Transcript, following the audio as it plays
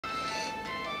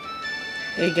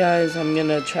Hey guys, I'm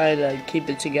gonna try to keep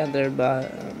it together,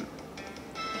 but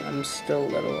I'm still a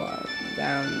little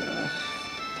down.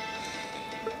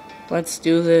 Let's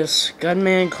do this.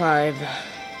 Gunman Clive.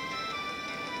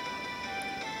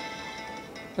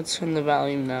 Let's turn the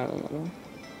volume down a little.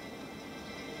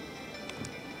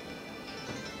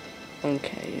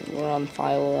 Okay, we're on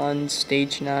file 1,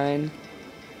 stage 9.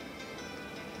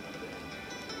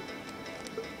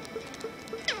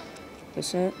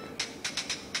 Is it?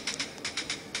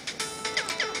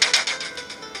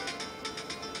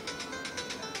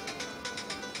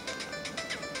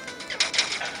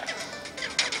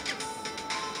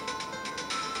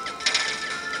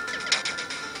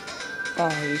 Oh,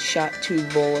 he shot 2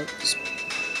 bullets.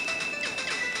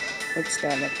 What's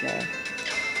that up there?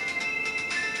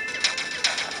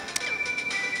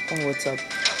 Oh, what's up?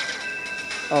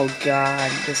 Oh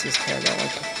god, this is terrible.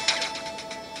 Okay.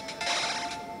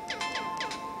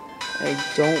 I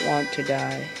don't want to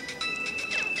die.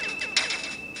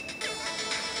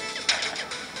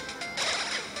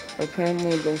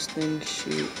 Apparently those things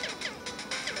shoot.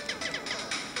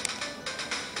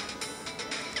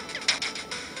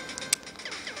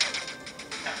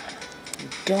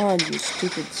 God, you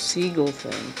stupid seagull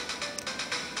thing.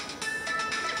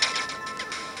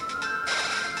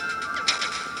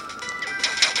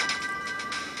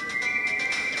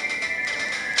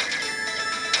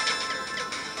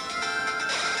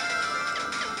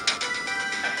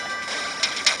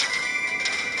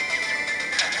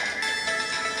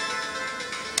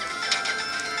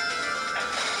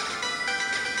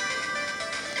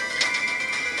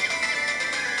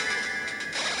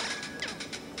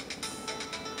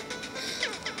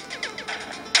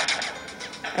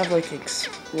 I have like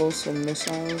explosive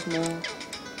missiles now.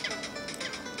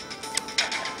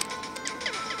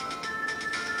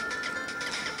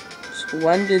 So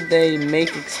when did they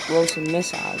make explosive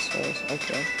missiles first?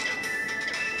 Okay.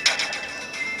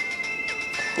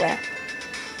 Crap.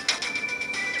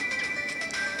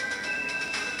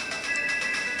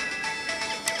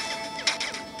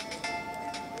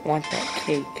 Want that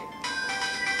cake.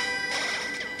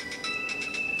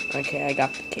 Okay, I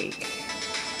got the cake.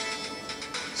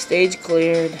 Stage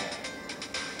cleared.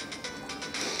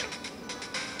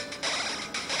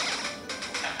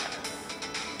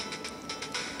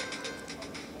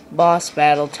 Boss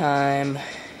battle time.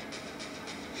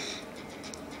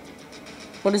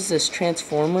 What is this,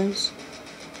 Transformers?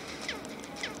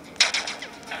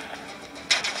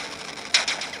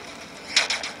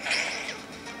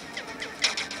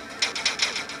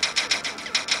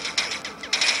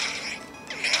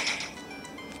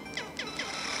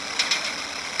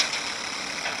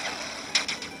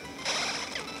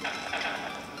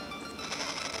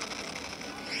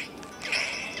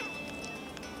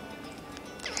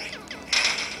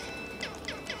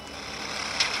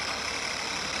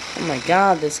 Oh my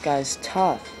god, this guy's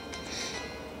tough.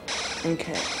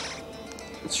 Okay.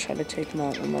 Let's try to take him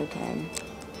out one more time.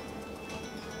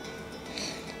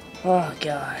 Oh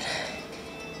god.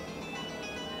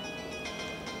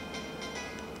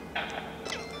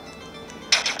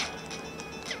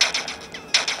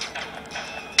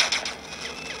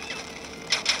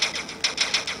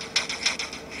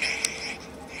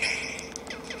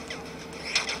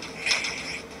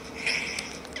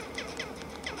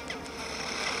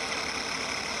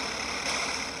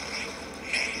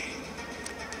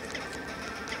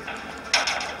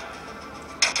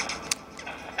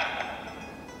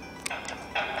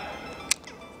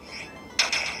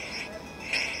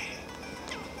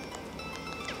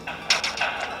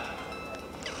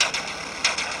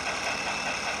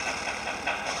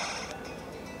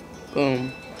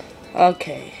 Boom.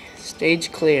 Okay,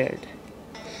 stage cleared.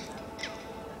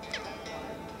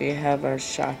 We have our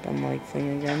shotgun-like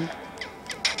thing again.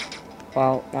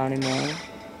 Well, not anymore.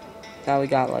 Now we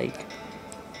got, like,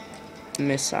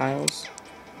 missiles.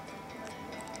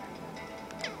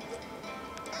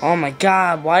 Oh my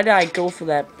god, why did I go for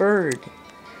that bird?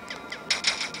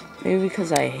 Maybe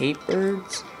because I hate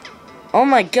birds? Oh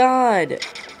my god!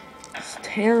 It's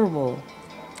terrible.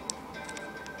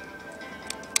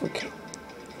 Okay.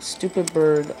 Stupid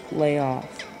bird, lay off.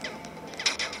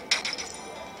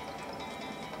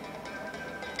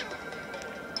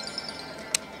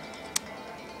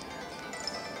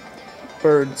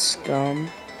 Bird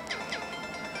scum.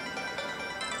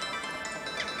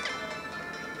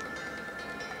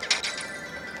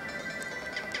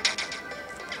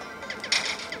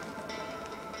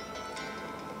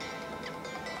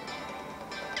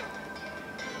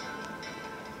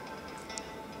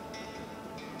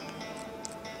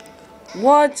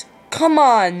 What? Come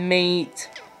on, mate.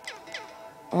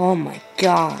 Oh my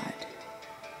god.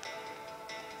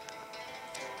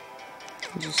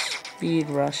 Just speed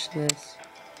rush this.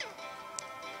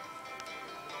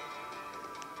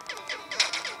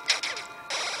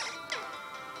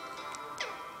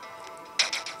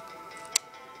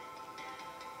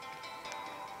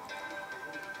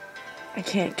 I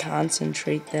can't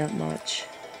concentrate that much.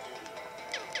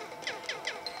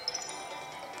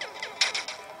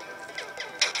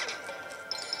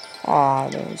 Aw,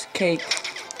 there was cake.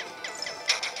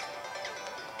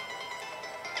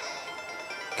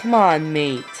 Come on,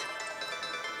 mate.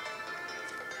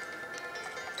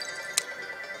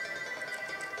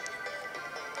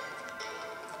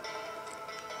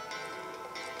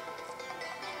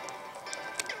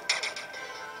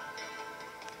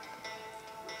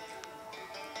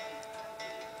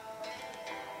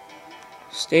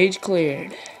 Stage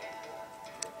cleared.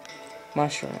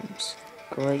 Mushrooms.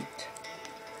 Great.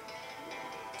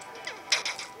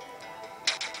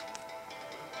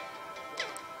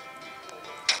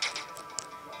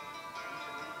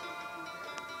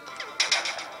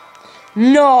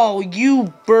 No,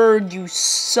 you bird, you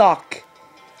suck.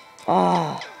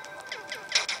 Ah.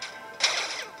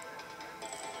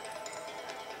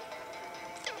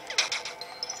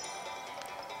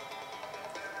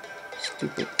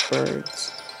 Stupid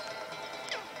birds.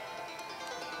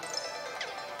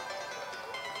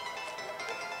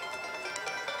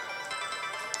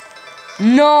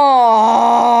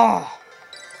 No!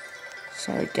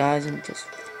 Sorry guys, I'm just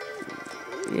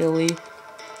really...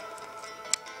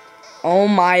 Oh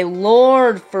my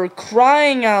lord, for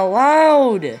crying out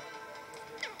loud! This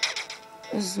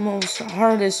is the most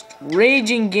hardest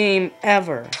raging game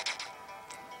ever.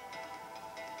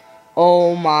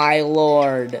 Oh my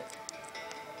lord.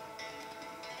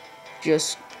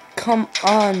 Just come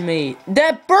on, mate.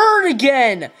 That bird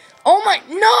again! Oh my,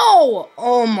 no!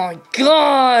 Oh my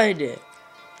god!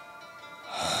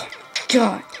 Oh my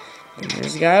god. And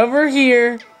there's a guy over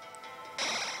here.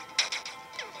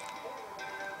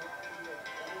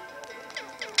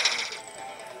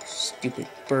 Stupid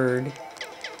bird.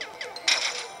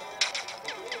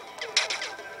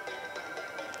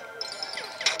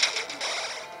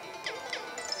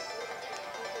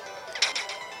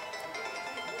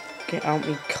 Get out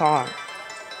me car.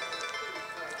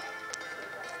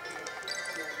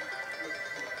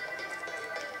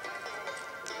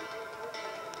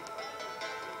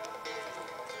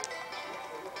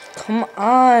 Come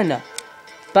on.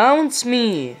 Bounce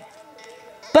me.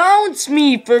 Bounce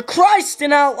me, for Christ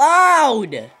and out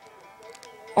loud.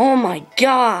 Oh my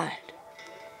god.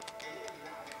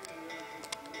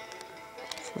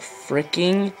 For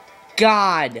freaking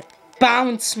God.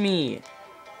 Bounce me.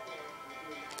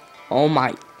 Oh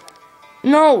my.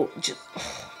 No. Just.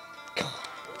 Oh, God.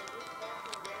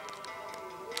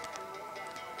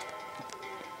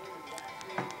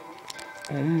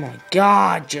 Oh my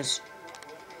god. Just.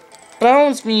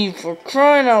 Bounce me, for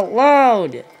crying out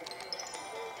loud.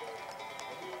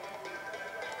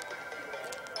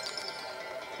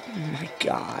 Oh my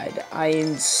god. I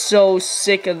am so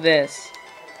sick of this.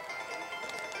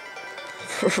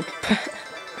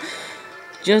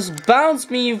 Just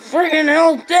bounce me, you friggin'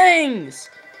 hell things!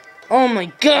 Oh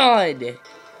my god!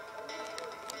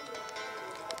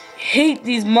 Hate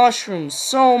these mushrooms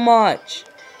so much.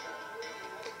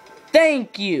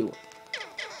 Thank you!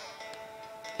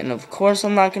 And of course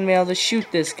I'm not gonna be able to shoot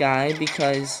this guy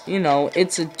because, you know,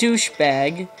 it's a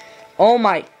douchebag. Oh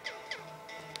my...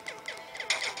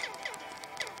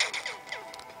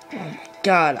 Oh my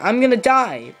god, I'm gonna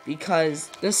die because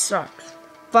this sucks.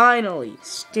 Finally,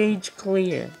 stage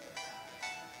clear.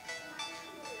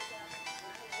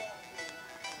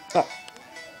 Oh,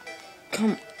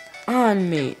 come on,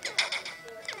 mate.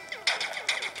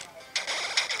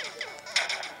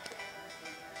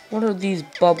 What are these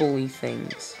bubbly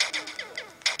things?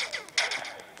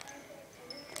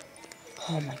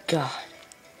 Oh my god.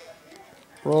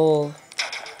 Roll.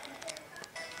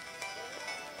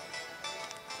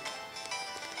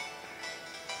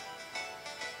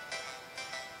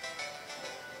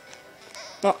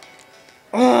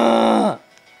 Oh.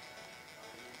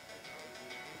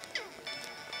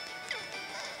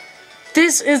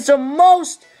 This is the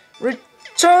most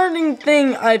returning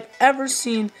thing I've ever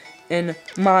seen in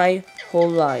my whole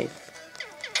life.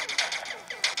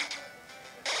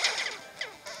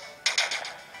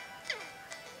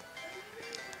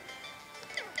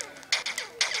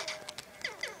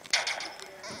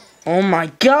 Oh my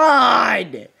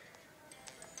god!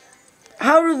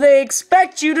 How do they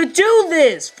expect you to do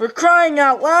this? For crying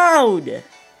out loud!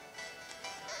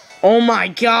 Oh my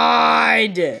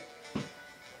god!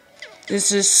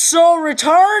 This is so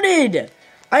retarded!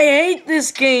 I hate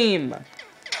this game!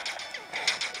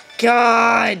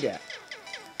 God!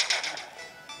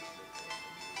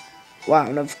 Wow,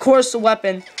 and of course the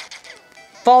weapon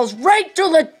falls right through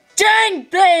the dang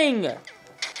thing!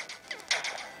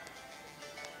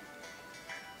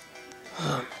 Oh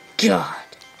my god.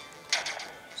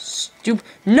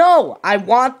 No! I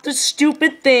want the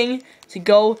stupid thing to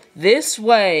go this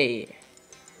way.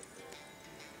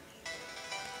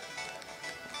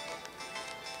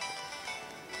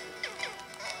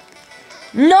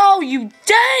 No, you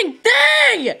dang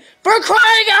thing! For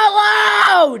crying out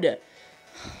loud!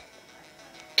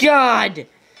 God!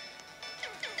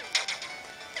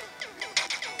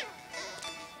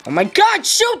 Oh my god,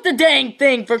 shoot the dang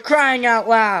thing for crying out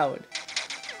loud!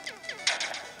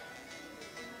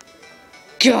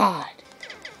 God!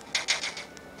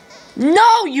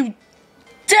 No, you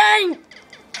dang!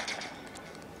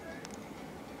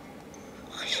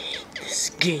 I hate this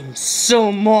game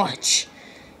so much.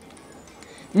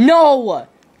 No!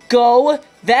 Go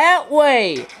that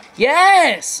way!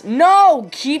 Yes! No!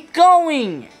 Keep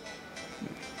going!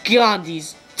 God,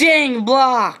 these dang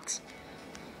blocks!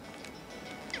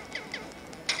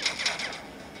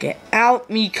 Get out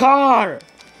me car!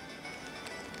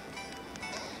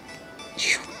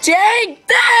 You dang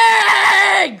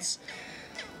things!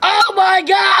 Oh my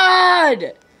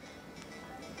god!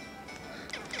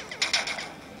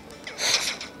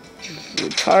 You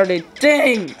retarded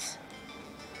things!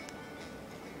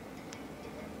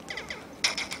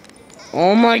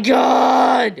 Oh my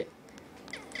god!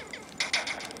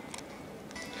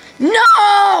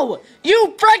 No!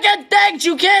 You freaking things!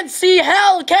 You can't see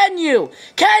hell, can you?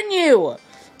 Can you?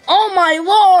 Oh my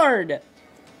lord!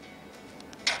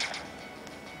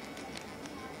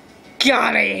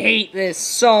 God, I hate this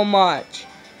so much.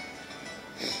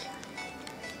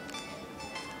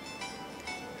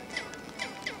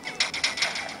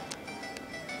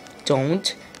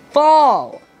 Don't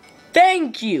fall.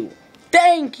 Thank you.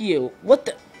 Thank you. What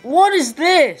is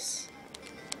this?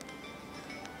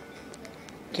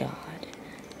 God.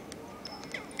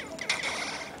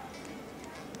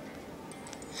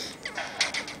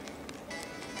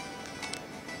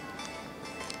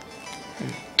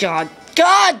 God.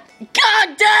 God!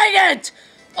 God dang it!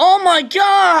 Oh my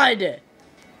god!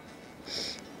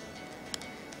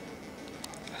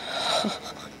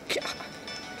 God.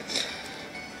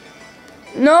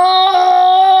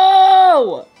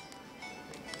 No!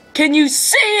 Can you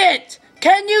see it?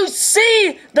 Can you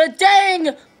see the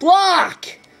dang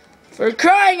block? For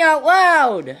crying out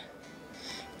loud!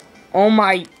 Oh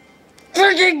my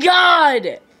freaking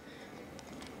god!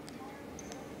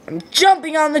 I'm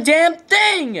jumping on the damn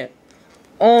thing!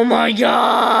 Oh my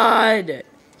god!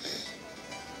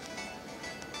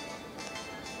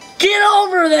 Get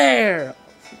over there!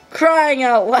 Crying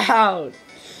out loud!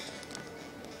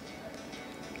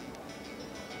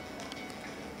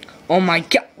 Oh my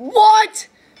god! What?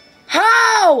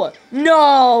 How?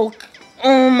 No!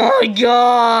 Oh my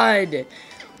god!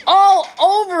 All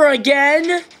over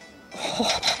again?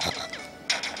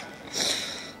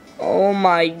 Oh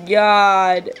my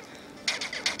god!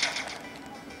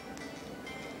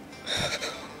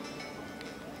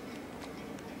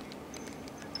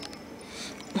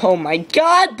 Oh my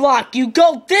god, block! You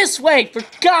go this way, for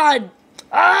God!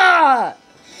 Ah!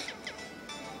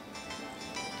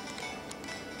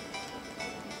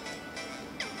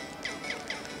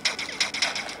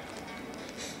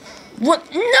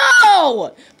 What?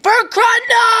 No! For crying,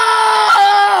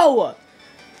 no!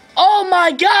 Oh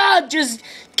my god, just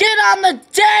get on the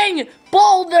dang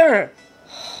boulder!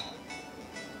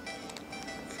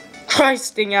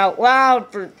 Christing out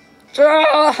loud for...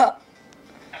 Ah!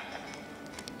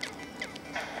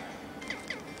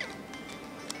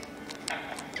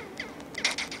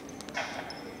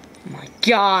 My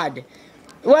god.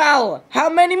 Well, how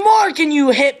many more can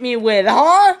you hit me with,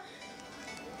 huh?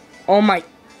 Oh my...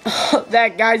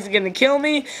 That guy's gonna kill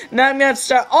me. Now I'm gonna have to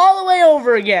start all the way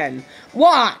over again.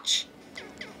 Watch.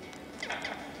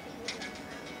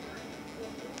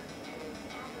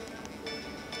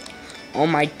 Oh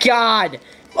my god.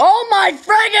 Oh my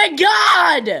friggin'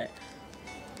 god!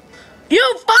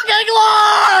 You fucking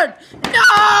lord!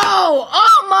 No!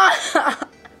 Oh my...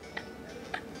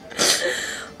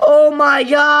 Oh my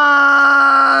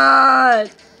god!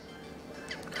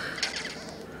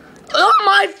 Oh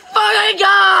my fucking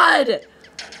god!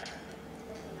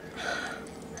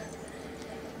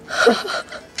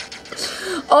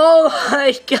 Oh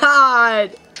my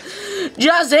god!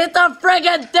 Just hit the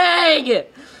friggin' thing!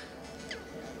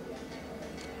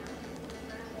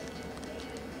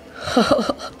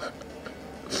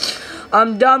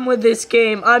 I'm done with this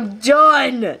game. I'm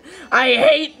done! I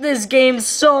hate this game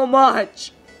so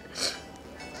much!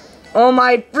 Oh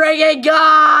my friggin'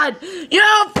 god! You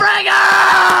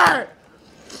frigger!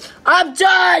 I'm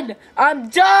done! I'm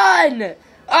done!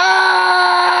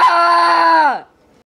 Ah!